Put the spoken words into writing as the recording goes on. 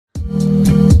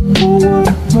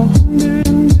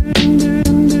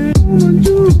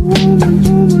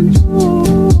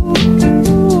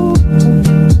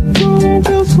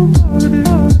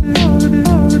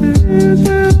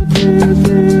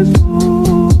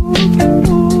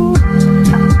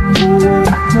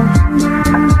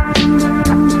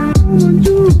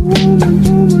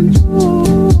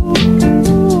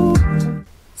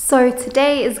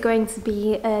today is going to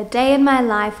be a day in my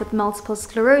life with multiple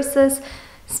sclerosis,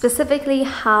 specifically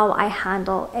how I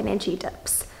handle energy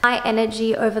dips. My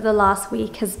energy over the last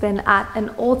week has been at an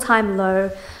all-time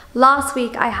low. Last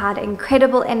week I had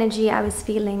incredible energy. I was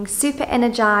feeling super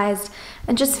energized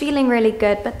and just feeling really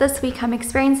good, but this week I'm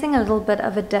experiencing a little bit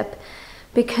of a dip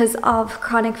because of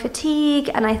chronic fatigue,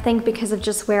 and I think because of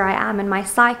just where I am in my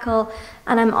cycle,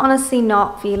 and I'm honestly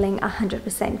not feeling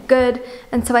 100% good.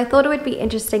 And so I thought it would be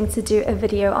interesting to do a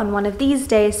video on one of these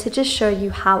days to just show you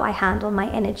how I handle my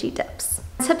energy dips.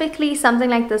 Typically something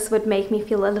like this would make me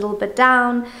feel a little bit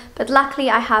down, but luckily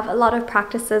I have a lot of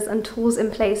practices and tools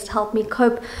in place to help me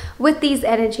cope with these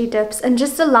energy dips and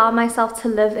just allow myself to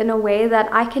live in a way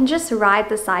that I can just ride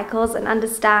the cycles and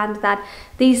understand that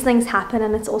these things happen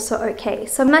and it's also okay.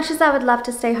 So much as I would love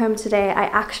to stay home today, I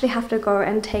actually have to go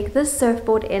and take this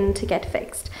surfboard in to get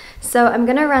fixed. So I'm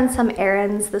gonna run some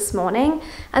errands this morning,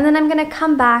 and then I'm gonna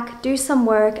come back, do some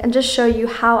work, and just show you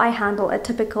how I handle a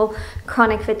typical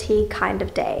chronic fatigue kind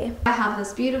of day. I have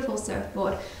this beautiful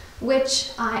surfboard,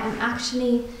 which I am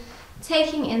actually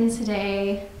taking in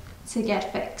today to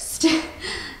get fixed.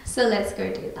 So let's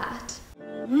go do that.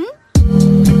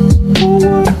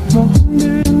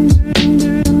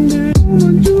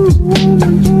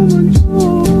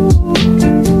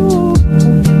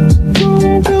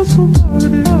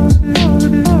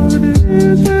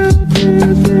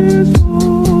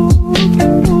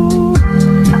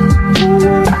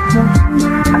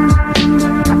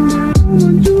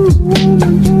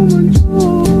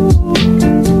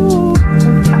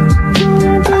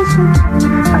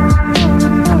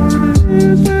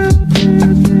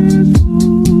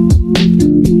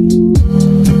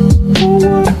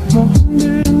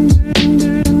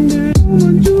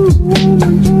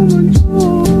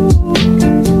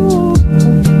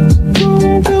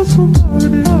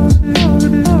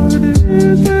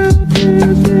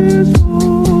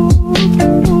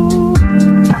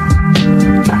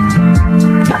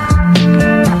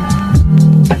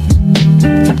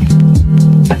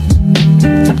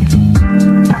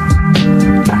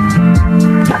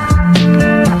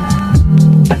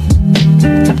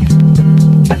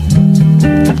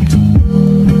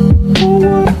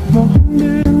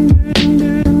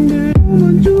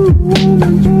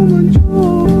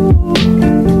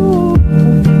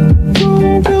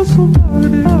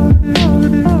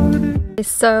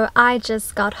 So I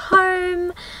just got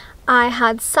home. I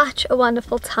had such a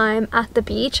wonderful time at the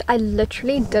beach. I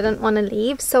literally didn't want to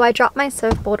leave, so I dropped my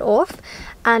surfboard off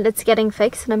and it's getting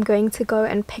fixed, and I'm going to go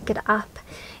and pick it up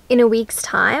in a week's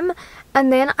time.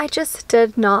 And then I just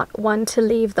did not want to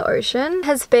leave the ocean. It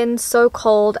has been so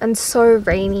cold and so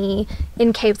rainy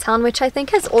in Cape Town, which I think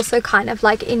has also kind of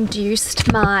like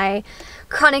induced my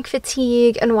chronic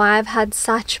fatigue and why I've had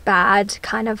such bad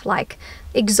kind of like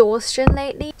exhaustion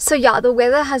lately. So yeah, the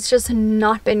weather has just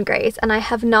not been great, and I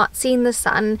have not seen the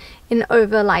sun in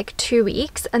over like 2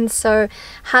 weeks, and so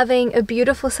having a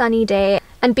beautiful sunny day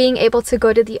and being able to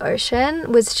go to the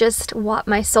ocean was just what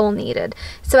my soul needed.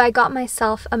 So I got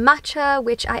myself a matcha,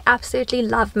 which I absolutely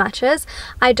love matchas.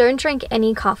 I don't drink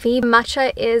any coffee.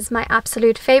 Matcha is my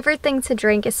absolute favorite thing to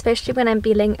drink, especially when I'm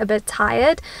feeling a bit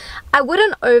tired. I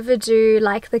wouldn't overdo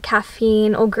like the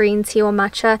caffeine or green tea or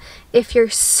matcha if you're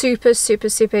super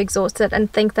exhausted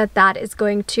and think that that is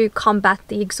going to combat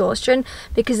the exhaustion,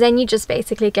 because then you just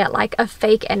basically get like a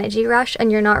fake energy rush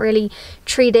and you're not really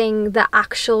treating the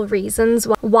actual reasons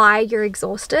why you're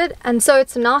exhausted. And so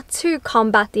it's not to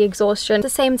combat the exhaustion. At the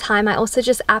same time, I also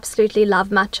just absolutely love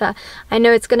matcha. I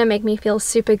know it's going to make me feel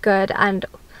super good and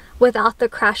without the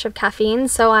crash of caffeine,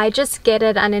 so I just get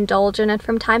it and indulge in it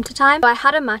from time to time. So I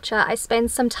had a matcha. I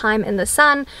spent some time in the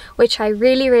sun, which I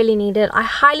really needed. I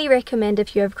highly recommend,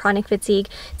 if you have chronic fatigue,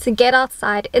 to get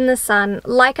outside in the sun.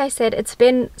 Like I said, it's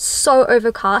been so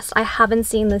overcast, I haven't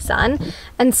seen the sun,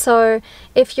 and so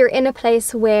if you're in a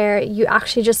place where you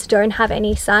actually just don't have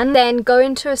any sun, then go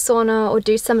into a sauna or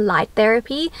do some light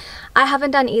therapy. I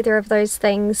haven't done either of those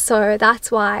things, so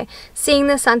that's why seeing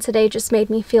the sun today just made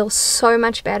me feel so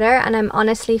much better, and I'm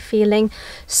honestly feeling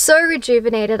so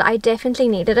rejuvenated. I definitely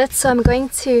needed it. So I'm going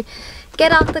to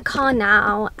get out the car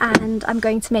now and I'm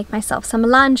going to make myself some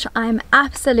lunch. I'm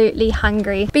absolutely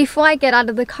hungry. Before I get out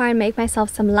of the car and make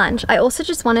myself some lunch, I also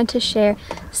just wanted to share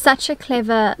such a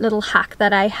clever little hack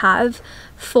that I have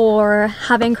for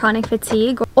having chronic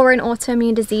fatigue or an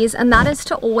autoimmune disease, and that is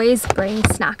to always bring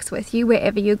snacks with you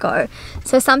wherever you go.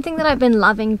 So something that I've been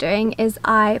loving doing is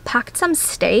I packed some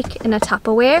steak in a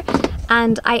Tupperware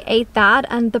and I ate that,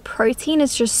 and the protein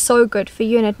is just so good for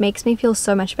you and it makes me feel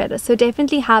so much better. So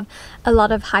definitely have a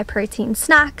lot of high protein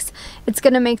snacks. It's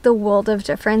going to make the world of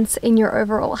difference in your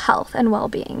overall health and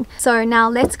well-being. So now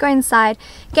let's go inside,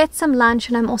 get some lunch,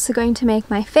 and I'm also going to make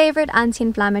my favorite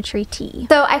anti-inflammatory tea.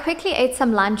 So I quickly ate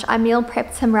some lunch. I meal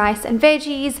prepped some rice and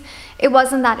veggies. It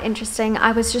wasn't that interesting.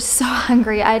 I was just so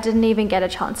hungry I didn't even get a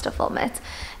chance to film it.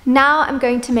 Now I'm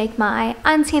going to make my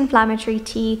anti-inflammatory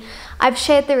tea. I've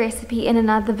shared the recipe in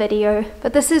another video,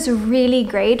 but this is really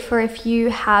great for if you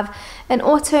have an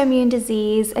autoimmune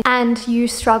disease and you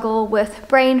struggle with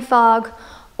brain fog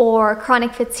or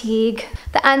chronic fatigue.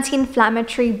 The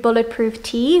anti-inflammatory bulletproof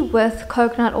tea with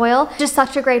coconut oil, just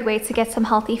such a great way to get some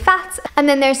healthy fats. And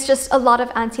then there's just a lot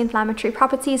of anti-inflammatory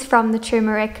properties from the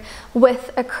turmeric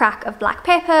with a crack of black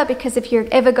pepper, because if you're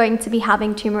ever going to be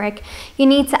having turmeric, you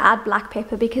need to add black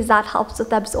pepper because that helps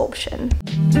with absorption.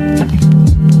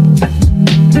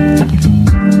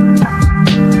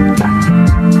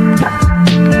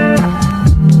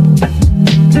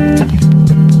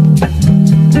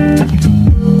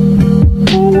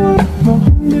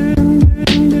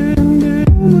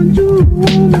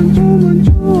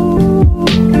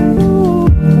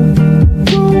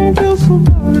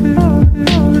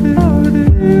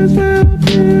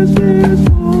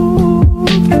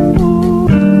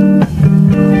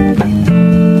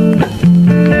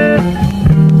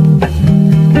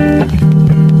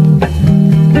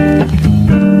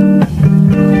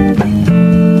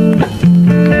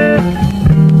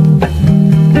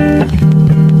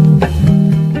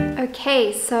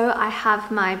 So I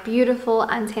have my beautiful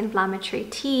anti-inflammatory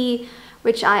tea,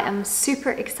 which I am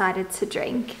super excited to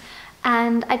drink.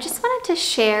 And I just wanted to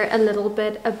share a little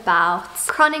bit about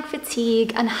chronic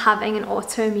fatigue and having an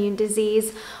autoimmune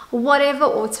disease, whatever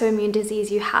autoimmune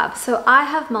disease you have. So I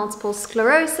have multiple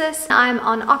sclerosis. I'm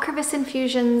on Ocrevus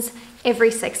infusions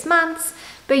every 6 months,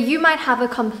 but you might have a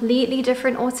completely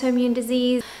different autoimmune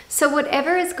disease. So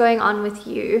whatever is going on with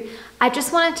you, I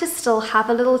just wanted to still have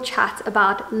a little chat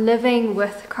about living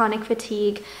with chronic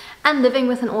fatigue and living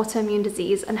with an autoimmune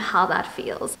disease and how that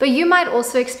feels. But you might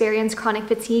also experience chronic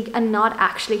fatigue and not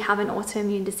actually have an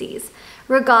autoimmune disease.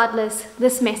 Regardless,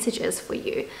 this message is for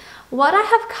you. What I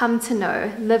have come to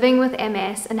know living with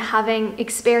MS and having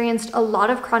experienced a lot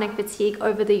of chronic fatigue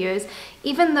over the years,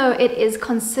 even though it is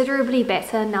considerably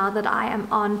better now that I am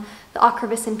on the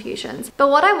Ocrevus infusions. But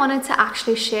what I wanted to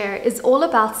actually share is all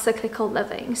about cyclical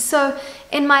living. So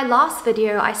in my last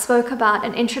video, I spoke about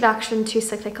an introduction to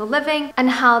cyclical living and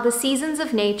how the seasons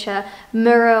of nature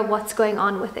mirror what's going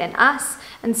on within us.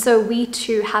 And so we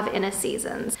too have inner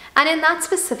seasons. And in that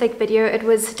specific video, it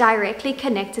was directly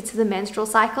connected to the menstrual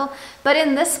cycle. But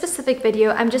in this specific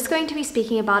video, I'm just going to be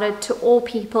speaking about it to all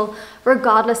people,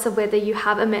 regardless of whether you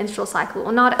have a menstrual cycle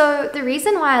or not. So the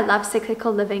reason why I love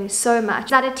cyclical living so much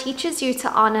is that it teaches you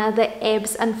to honor the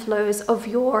ebbs and flows of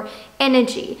your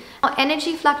energy.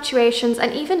 Energy fluctuations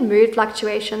and even mood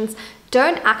fluctuations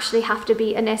don't actually have to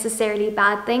be necessarily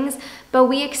bad things, but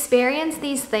we experience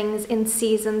these things in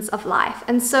seasons of life.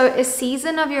 And so a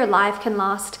season of your life can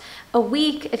last a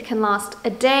week, it can last a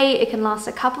day, it can last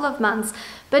a couple of months,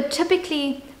 but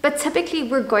typically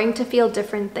we're going to feel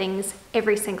different things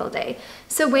every single day.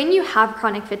 So when you have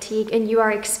chronic fatigue and you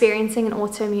are experiencing an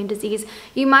autoimmune disease,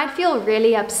 you might feel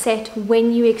really upset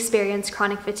when you experience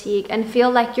chronic fatigue and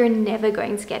feel like you're never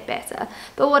going to get better.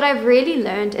 But what I've really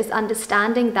learned is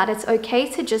understanding that it's okay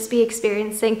to just be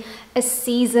experiencing a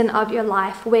season of your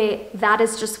life where that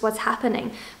is just what's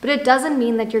happening. But it doesn't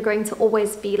mean that you're going to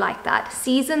always be like that.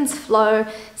 Seasons flow,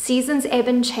 seasons ebb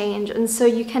and change, and so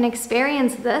you can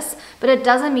experience this, but it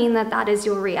doesn't mean that that is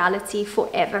your reality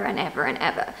forever and ever and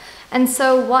ever. And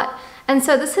so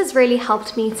this has really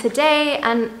helped me today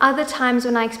and other times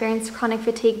when I experience chronic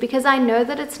fatigue, because I know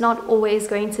that it's not always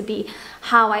going to be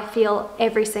how I feel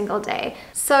every single day.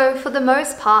 So for the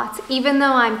most part, even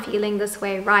though I'm feeling this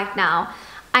way right now,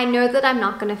 I know that I'm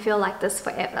not going to feel like this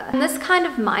forever. And this kind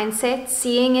of mindset,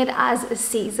 seeing it as a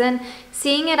season,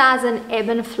 seeing it as an ebb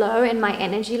and flow in my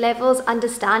energy levels,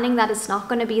 understanding that it's not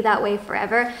going to be that way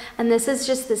forever, and this is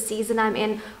just the season I'm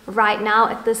in right now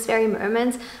at this very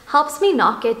moment, helps me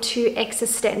not get too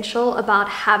existential about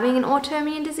having an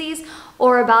autoimmune disease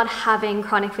or about having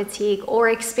chronic fatigue or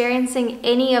experiencing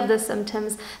any of the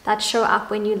symptoms that show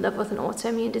up when you live with an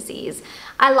autoimmune disease.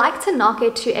 I like to not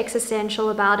get too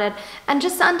existential about it and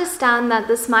just understand that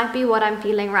this might be what I'm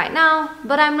feeling right now,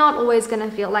 but I'm not always going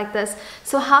to feel like this.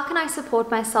 So how can I support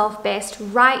myself best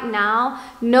right now,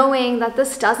 knowing that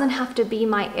this doesn't have to be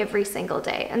my every single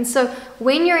day? And so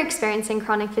when you're experiencing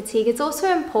chronic fatigue, it's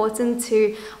also important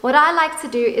to, what I like to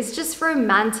do is just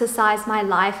romanticize my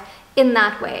life in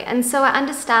that way. And so I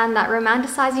understand that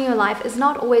romanticizing your life is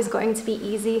not always going to be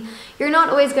easy. You're not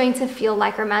always going to feel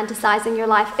like romanticizing your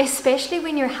life, especially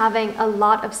when you're having a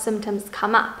lot of symptoms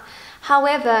come up.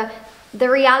 However, the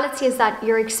reality is that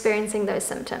you're experiencing those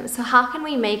symptoms. So how can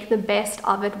we make the best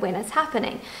of it when it's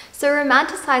happening? So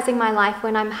romanticizing my life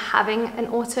when I'm having an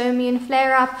autoimmune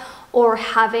flare-up or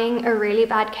having a really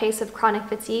bad case of chronic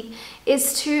fatigue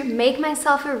is to make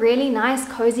myself a really nice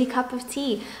cozy cup of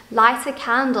tea, light a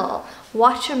candle,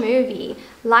 watch a movie,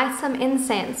 light some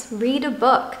incense, read a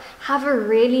book, have a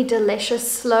really delicious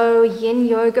slow yin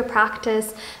yoga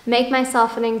practice, make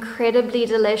myself an incredibly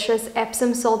delicious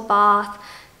Epsom salt bath.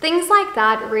 Things like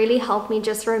that really help me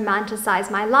just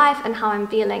romanticize my life and how I'm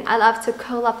feeling. I love to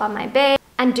curl up on my bed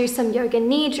and do some yoga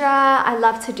nidra. I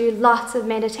love to do lots of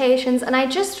meditations, and I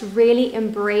just really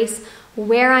embrace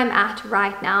where I'm at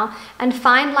right now and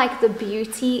find like the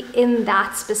beauty in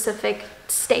that specific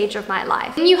stage of my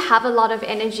life. When you have a lot of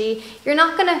energy, you're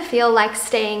not gonna feel like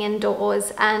staying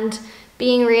indoors and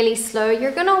being really slow.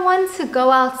 You're gonna want to go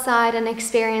outside and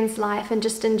experience life and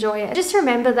just enjoy it. Just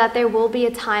remember that there will be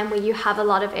a time where you have a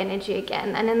lot of energy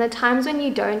again, and in the times when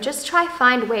you don't, just try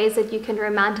find ways that you can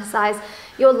romanticize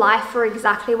your life for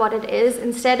exactly what it is,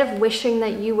 instead of wishing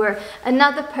that you were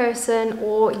another person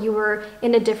or you were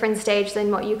in a different stage than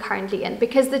what you're currently in.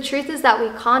 Because the truth is that we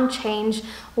can't change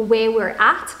where we're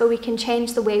at, but we can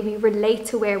change the way we relate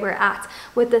to where we're at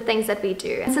with the things that we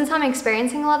do. And since I'm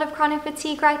experiencing a lot of chronic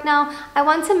fatigue right now, I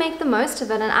want to make the most of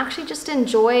it and actually just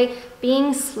enjoy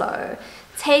being slow,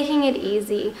 taking it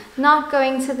easy, not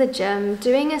going to the gym,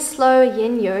 doing a slow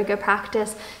yin yoga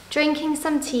practice, drinking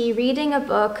some tea, reading a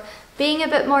book, being a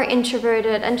bit more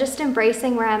introverted, and just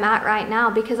embracing where I'm at right now,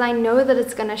 because I know that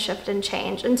it's going to shift and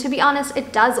change. And to be honest,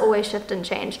 it does always shift and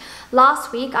change.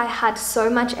 Last week I had so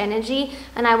much energy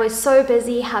and I was so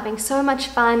busy having so much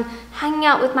fun, hanging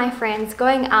out with my friends,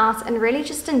 going out and really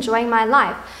just enjoying my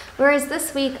life. Whereas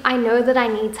this week, I know that I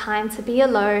need time to be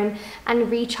alone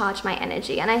and recharge my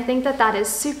energy. And I think that that is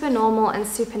super normal and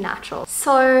super natural.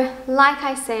 So like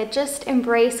I said, just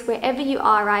embrace wherever you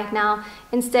are right now.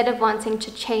 Instead of wanting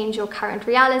to change your current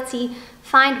reality,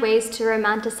 find ways to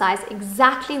romanticize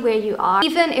exactly where you are.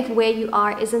 Even if where you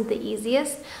are isn't the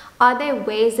easiest, are there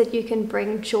ways that you can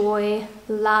bring joy,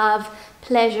 love,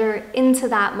 pleasure into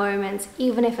that moment,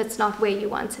 even if it's not where you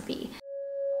want to be?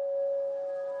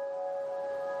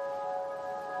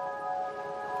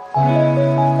 I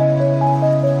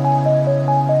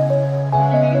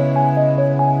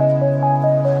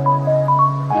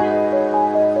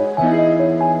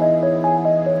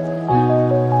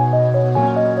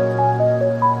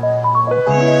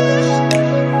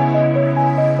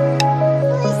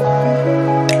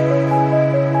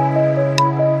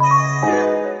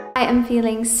am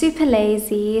feeling super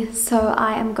lazy, so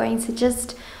I am going to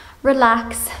just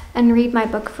relax and read my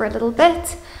book for a little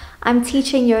bit. I'm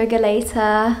teaching yoga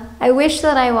later. I wish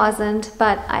that I wasn't,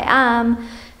 but I am,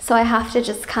 so I have to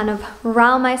just kind of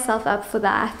rile myself up for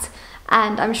that,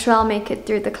 and I'm sure I'll make it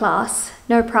through the class,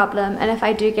 no problem. And if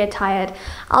I do get tired,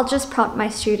 I'll just prompt my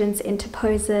students into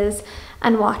poses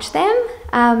and watch them.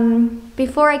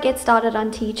 Before I get started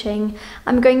on teaching,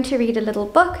 I'm going to read a little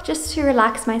book just to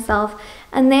relax myself,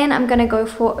 and then I'm going to go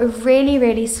for a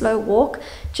really slow walk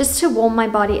just to warm my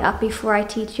body up before I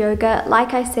teach yoga.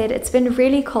 Like I said, it's been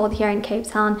really cold here in Cape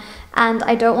Town and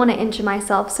I don't want to injure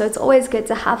myself, so it's always good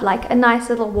to have like a nice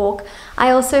little walk.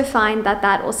 I also find that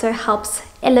that also helps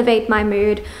elevate my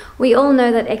mood. We all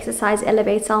know that exercise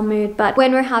elevates our mood, but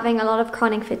when we're having a lot of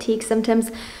chronic fatigue symptoms,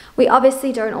 we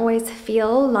obviously don't always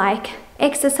feel like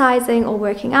exercising or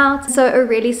working out, so a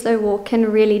really slow walk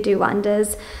can really do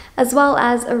wonders, as well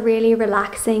as a really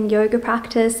relaxing yoga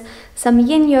practice. Some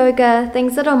yin yoga,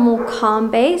 things that are more calm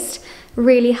based,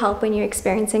 really help when you're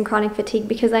experiencing chronic fatigue,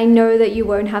 because I know that you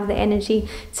won't have the energy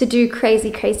to do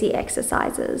crazy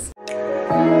exercises.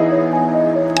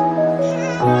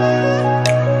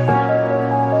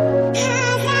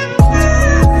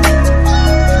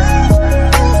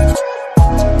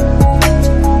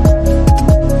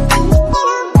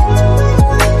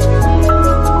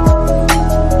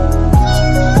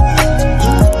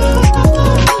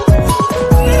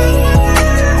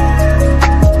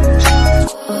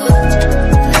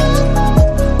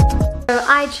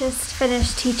 Just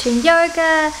finished teaching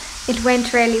yoga. It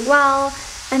went really well,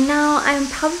 and now I'm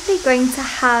probably going to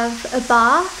have a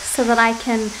bath so that I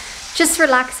can just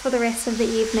relax for the rest of the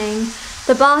evening.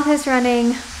 The bath is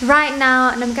running right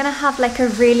now and I'm gonna have like a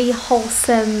really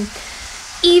wholesome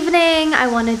evening. I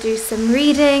want to do some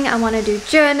reading, I want to do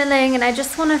journaling, and I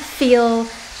just want to feel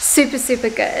super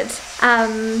good.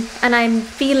 And I'm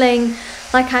feeling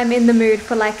like I'm in the mood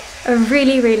for like a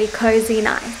really cozy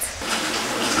night.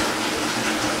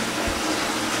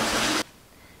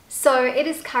 So it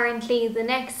is currently the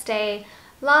next day.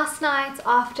 Last night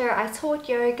after I taught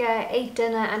yoga, ate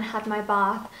dinner and had my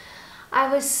bath,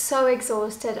 I was so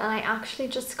exhausted and I actually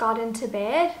just got into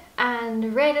bed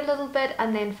and read a little bit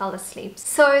and then fell asleep.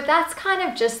 So that's kind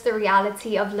of just the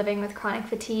reality of living with chronic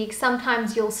fatigue.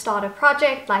 Sometimes you'll start a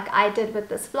project like I did with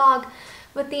this vlog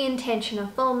with the intention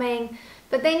of filming,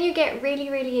 but then you get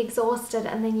really exhausted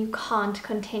and then you can't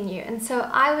continue. And so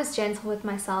I was gentle with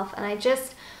myself and I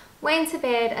just went to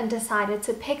bed and decided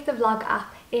to pick the vlog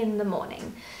up in the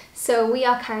morning. So we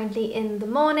are currently in the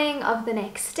morning of the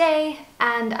next day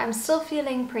and I'm still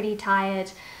feeling pretty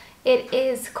tired. It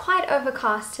is quite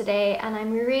overcast today and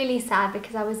I'm really sad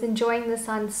because I was enjoying the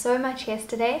sun so much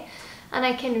yesterday and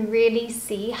I can really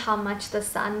see how much the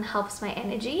sun helps my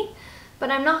energy. But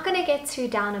I'm not going to get too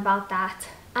down about that.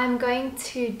 I'm going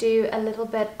to do a little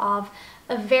bit of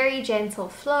a very gentle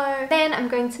flow. Then I'm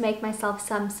going to make myself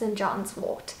some St. John's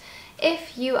wort.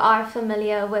 If you are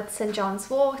familiar with St. John's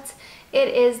wort, it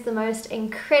is the most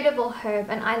incredible herb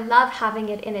and I love having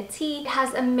it in a tea. It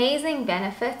has amazing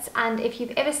benefits, and if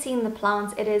you've ever seen the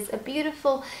plant, it is a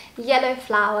beautiful yellow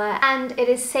flower and it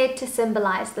is said to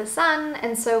symbolize the sun.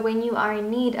 And so when you are in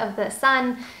need of the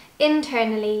sun,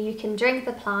 internally you can drink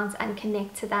the plant and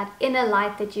connect to that inner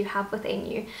light that you have within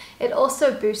you. It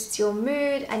also boosts your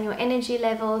mood and your energy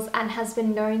levels and has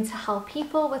been known to help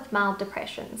people with mild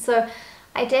depression. So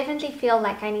I definitely feel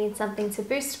like I need something to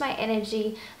boost my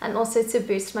energy and also to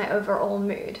boost my overall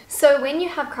mood. So when you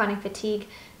have chronic fatigue,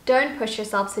 don't push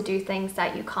yourself to do things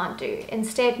that you can't do.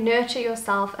 Instead, nurture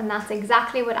yourself, and that's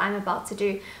exactly what I'm about to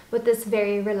do with this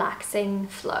very relaxing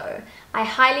flow. I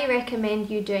highly recommend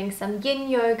you doing some yin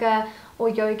yoga or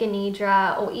yoga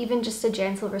nidra or even just a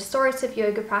gentle restorative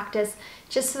yoga practice,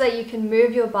 just so that you can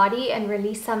move your body and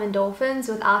release some endorphins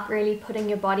without really putting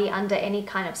your body under any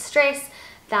kind of stress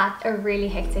that a really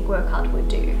hectic workout would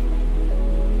do.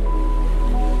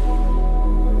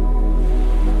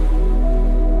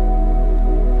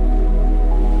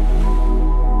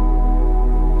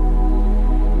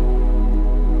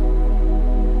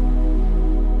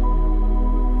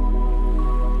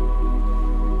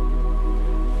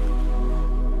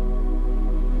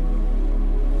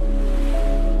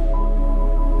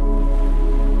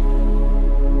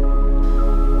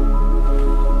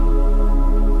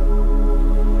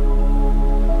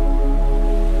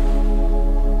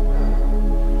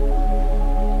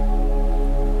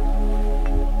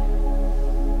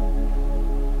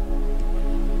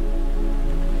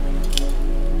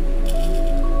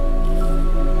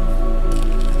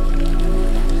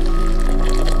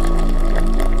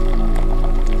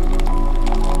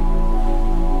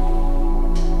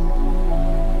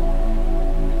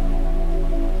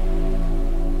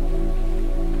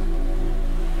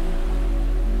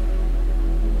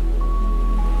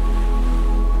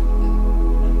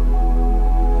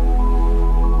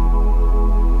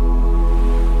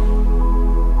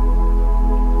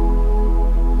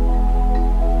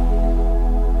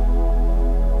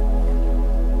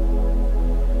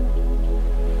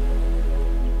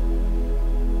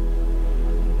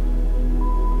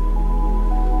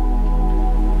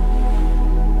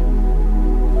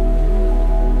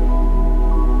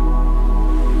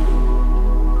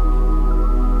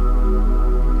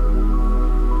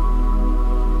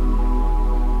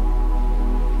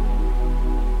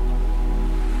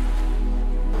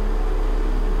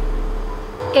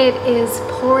 It is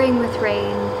pouring with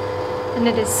rain and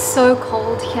it is so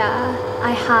cold here.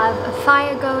 I have a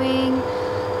fire going.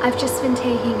 I've just been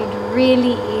taking it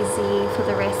really easy for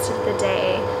the rest of the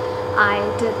day. I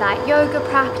did that yoga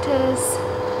practice.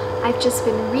 I've just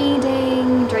been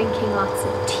reading, drinking lots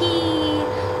of tea,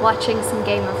 watching some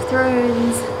Game of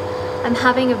Thrones. I'm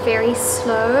having a very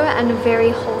slow and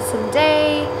very wholesome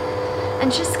day,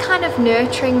 and just kind of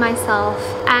nurturing myself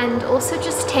and also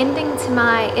just tending to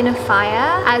my inner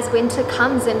fire as winter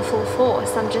comes in full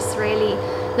force. I'm just really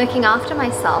looking after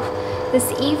myself. This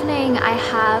evening I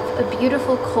have a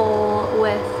beautiful call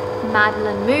with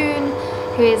Madeline Moon,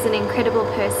 who is an incredible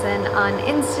person on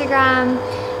Instagram,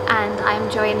 and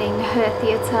I'm joining her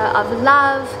Theatre of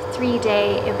Love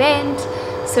 3-day event.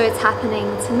 So it's happening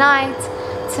tonight,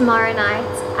 tomorrow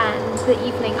night and the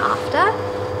evening after.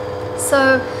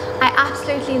 So I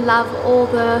absolutely love all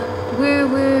the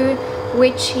woo-woo,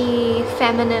 witchy,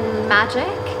 feminine magic,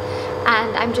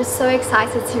 and I'm just so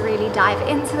excited to really dive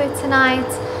into it tonight.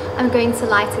 I'm going to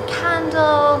light a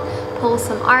candle, pull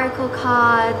some oracle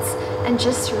cards, and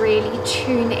just really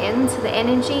tune in to the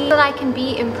energy so that I can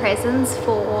be in presence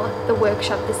for the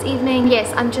workshop this evening.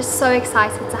 Yes, I'm just so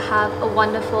excited to have a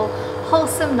wonderful,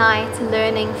 wholesome night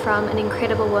learning from an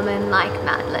incredible woman like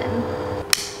Madeline.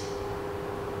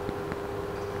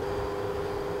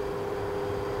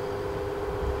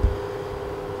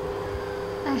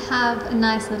 I have a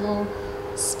nice little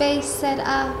space set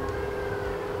up,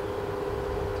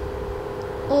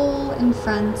 all in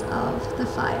front of the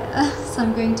fire, so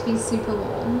I'm going to be super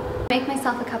warm. Make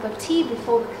myself a cup of tea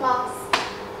before the class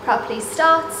properly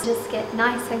starts. Just get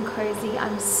nice and cozy.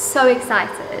 I'm so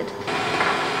excited.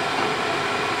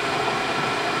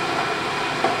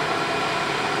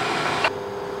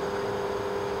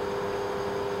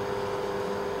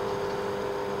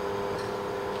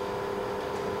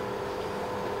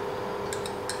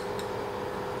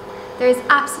 There is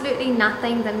absolutely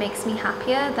nothing that makes me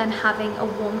happier than having a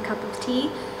warm cup of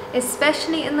tea,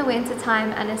 especially in the winter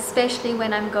time and especially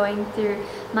when I'm going through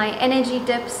my energy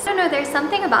dips. I don't know, there's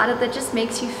something about it that just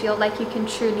makes you feel like you can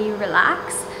truly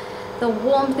relax. The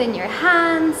warmth in your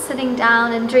hands, sitting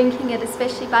down and drinking it,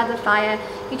 especially by the fire,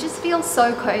 you just feel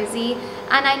so cozy.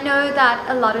 And I know that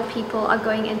a lot of people are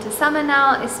going into summer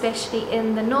now, especially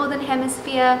in the northern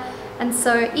hemisphere. And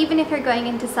so even if you're going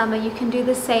into summer, you can do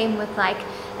the same with like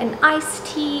an iced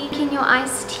tea, drinking your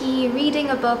iced tea,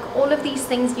 reading a book, all of these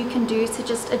things you can do to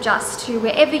just adjust to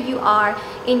wherever you are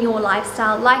in your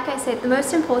lifestyle. Like I said, the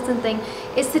most important thing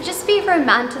is to just be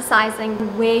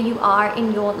romanticizing where you are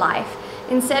in your life.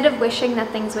 Instead of wishing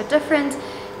that things were different,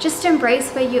 just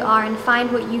embrace where you are and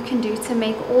find what you can do to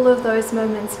make all of those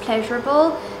moments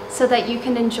pleasurable so that you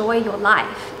can enjoy your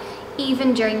life,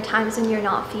 even during times when you're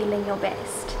not feeling your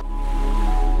best.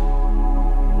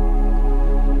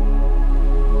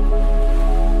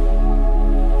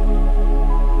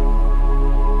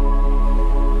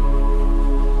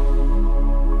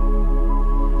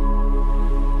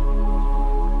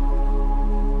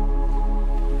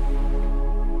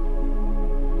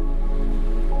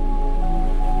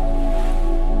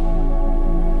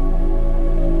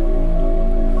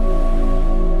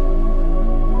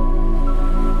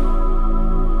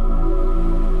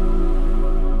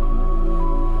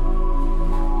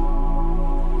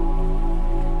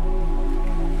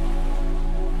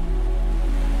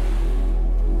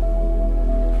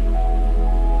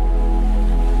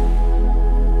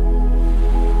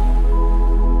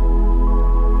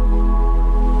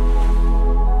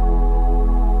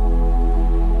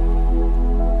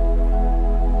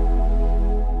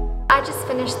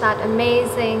 That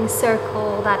amazing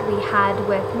circle that we had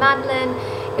with Madeline.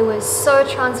 It was so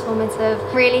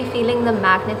transformative, really feeling the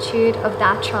magnitude of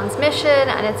that transmission,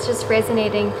 and it's just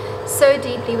resonating so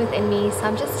deeply within me. So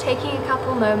I'm just taking a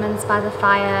couple moments by the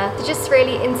fire to just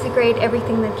really integrate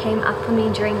everything that came up for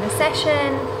me during the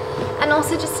session, and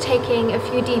also just taking a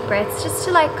few deep breaths just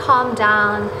to like calm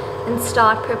down and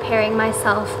start preparing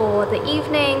myself for the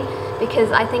evening,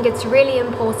 because I think it's really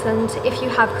important if you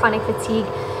have chronic fatigue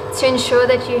to ensure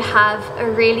that you have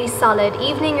a really solid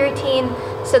evening routine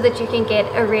so that you can get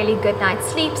a really good night's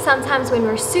sleep. Sometimes when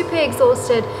we're super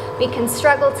exhausted, we can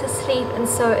struggle to sleep, and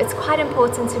so it's quite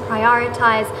important to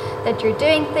prioritize that you're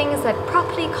doing things that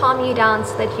properly calm you down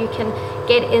so that you can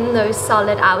get in those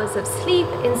solid hours of sleep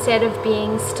instead of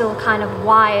being still kind of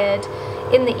wired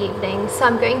in the evening. So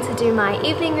I'm going to do my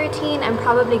evening routine. I'm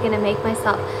probably going to make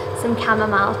myself some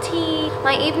chamomile tea.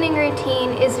 My evening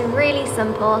routine is really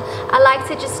simple. I like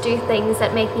to just do things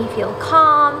that make me feel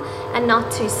calm and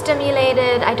not too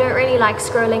stimulated. I don't really like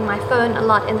scrolling my phone a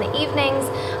lot in the evenings.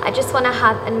 I just want to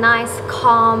have a nice,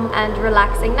 calm and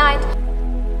relaxing night.